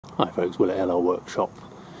Hi folks, Will at LL Workshop.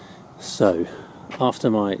 So,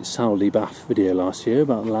 after my Saudi Bath video last year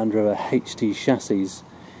about the Land Rover HT chassis,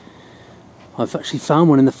 I've actually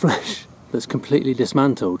found one in the flesh that's completely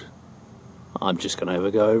dismantled. I'm just going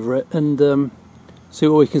to go over it and see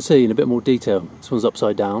what we can see in a bit more detail. This one's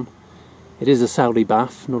upside down. It is a Saudi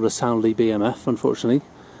Bath, not a Saudi BMF, unfortunately.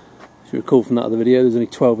 If you recall from that other video, there's only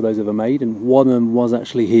 12 of those ever made, and one of them was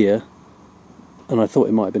actually here. And I thought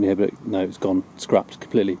it might have been here, but no, it's gone, scrapped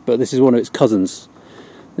completely. But this is one of its cousins.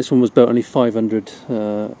 This one was built only 500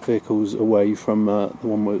 vehicles away from the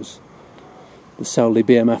one was the Saudi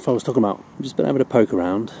BMF I was talking about. I've just been having a poke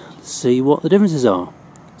around to see what the differences are.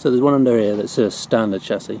 So there's one under here that's a standard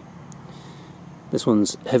chassis. This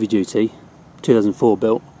one's heavy duty, 2004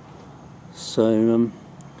 built. So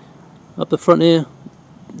up the front here,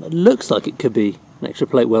 it looks like it could be an extra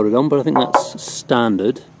plate welded on, but I think that's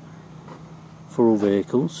standard for all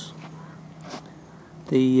vehicles.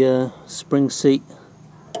 The spring seat,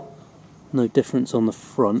 no difference on the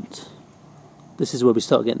front. This is where we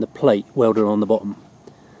start getting the plate welded on the bottom.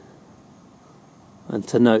 And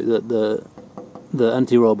to note that the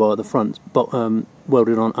anti-roll bar at the front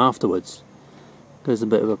welded on afterwards. There's a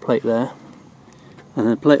bit of a plate there, and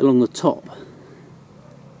then a plate along the top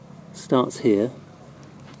starts here,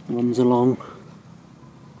 runs along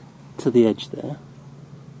to the edge there,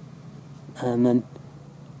 and then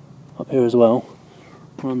up here as well,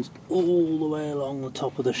 runs all the way along the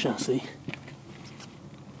top of the chassis,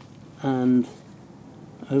 and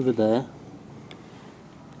over there,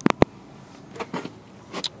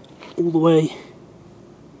 all the way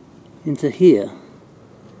into here,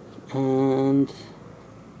 and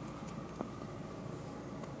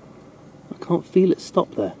I can't feel it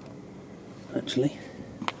stop there, actually.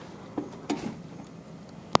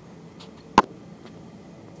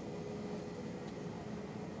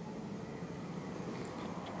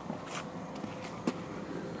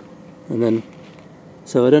 And then,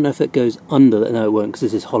 so I don't know if it goes under, no it won't, because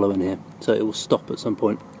this is hollow in here, so it will stop at some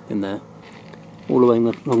point in there, all the way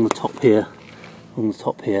along the top here, all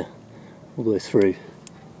the way through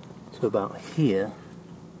to about here,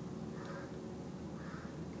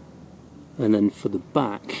 and then for the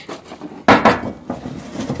back,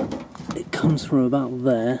 it comes from about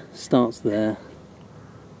there, starts there,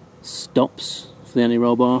 stops for the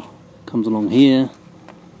anti-roll bar, comes along here,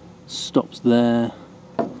 stops there,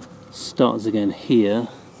 starts again here,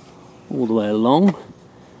 all the way along.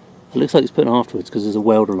 It looks like it's put in afterwards because there's a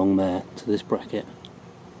weld along there to this bracket.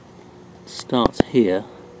 Starts here.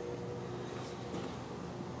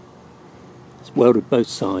 It's welded both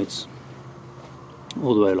sides,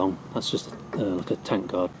 all the way along. That's just like a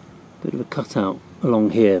tank guard. Bit of a cutout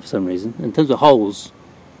along here for some reason. In terms of holes,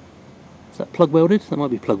 is that plug welded? That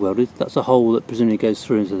might be plug welded. That's a hole that presumably goes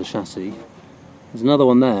through into the chassis. There's another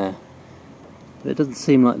one there. But it doesn't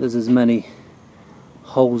seem like there's as many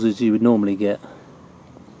holes as you would normally get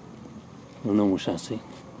on a normal chassis.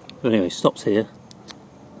 But anyway, stops here.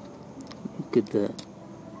 Good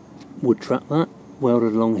wood trap that,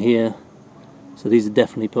 welded along here. So these are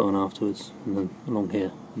definitely put on afterwards, and then along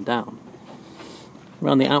here and down.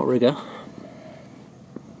 Around the outrigger,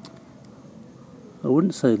 I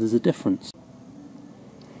wouldn't say there's a difference.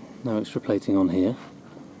 No extra plating on here.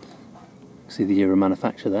 See the year of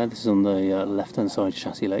manufacture there. This is on the left hand side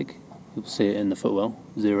chassis leg. You'll see it in the footwell,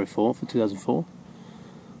 04 for 2004.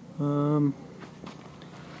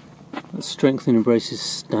 That strengthening brace is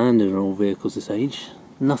standard on all vehicles this age.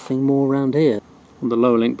 Nothing more around here. On the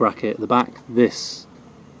lower link bracket at the back, this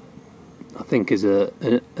I think is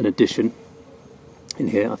an addition in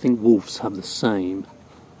here. I think Wolves have the same.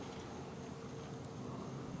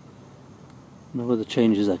 No other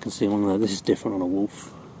changes I can see along there. This is different on a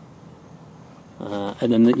Wolf.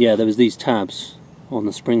 And then, yeah, there was these tabs on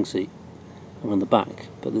the spring seat and on the back,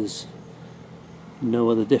 but there's no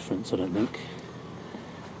other difference, I don't think.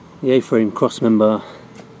 The A-frame crossmember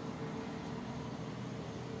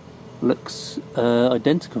looks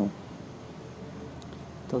identical.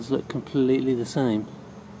 Does look completely the same,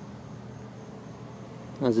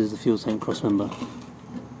 as is the fuel tank crossmember.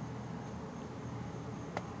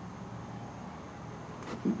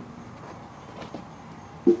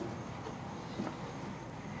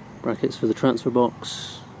 Brackets for the transfer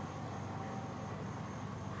box,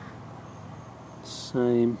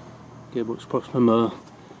 same. Gearbox crossmember.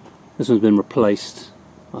 This one's been replaced,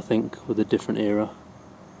 I think, with a different era.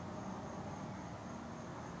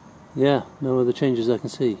 Yeah, no other changes I can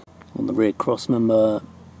see. On the rear crossmember,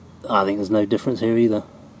 I think there's no difference here either.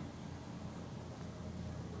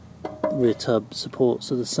 Rear tub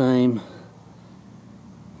supports are the same.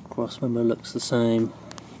 Crossmember looks the same.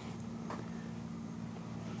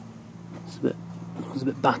 It was a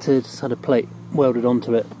bit battered. It's had a plate welded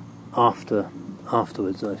onto it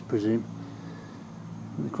afterwards, I presume.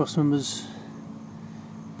 And the cross members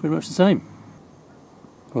pretty much the same.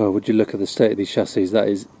 Well, would you look at the state of these chassis? That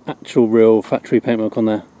is actual real factory paintwork on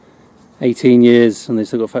there. 18 years and they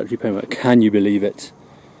still got factory paintwork. Can you believe it?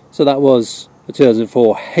 So that was a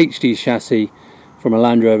 2004 HD chassis from a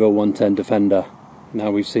Land Rover 110 Defender.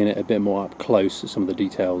 Now we've seen it a bit more up close at some of the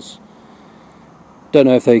details. Don't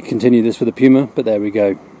know if they continue this with the Puma, but there we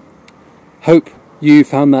go. Hope you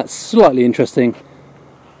found that slightly interesting,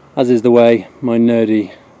 as is the way my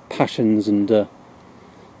nerdy passions and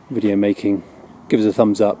video making. Give us a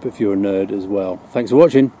thumbs up if you're a nerd as well. Thanks for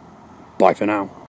watching. Bye for now.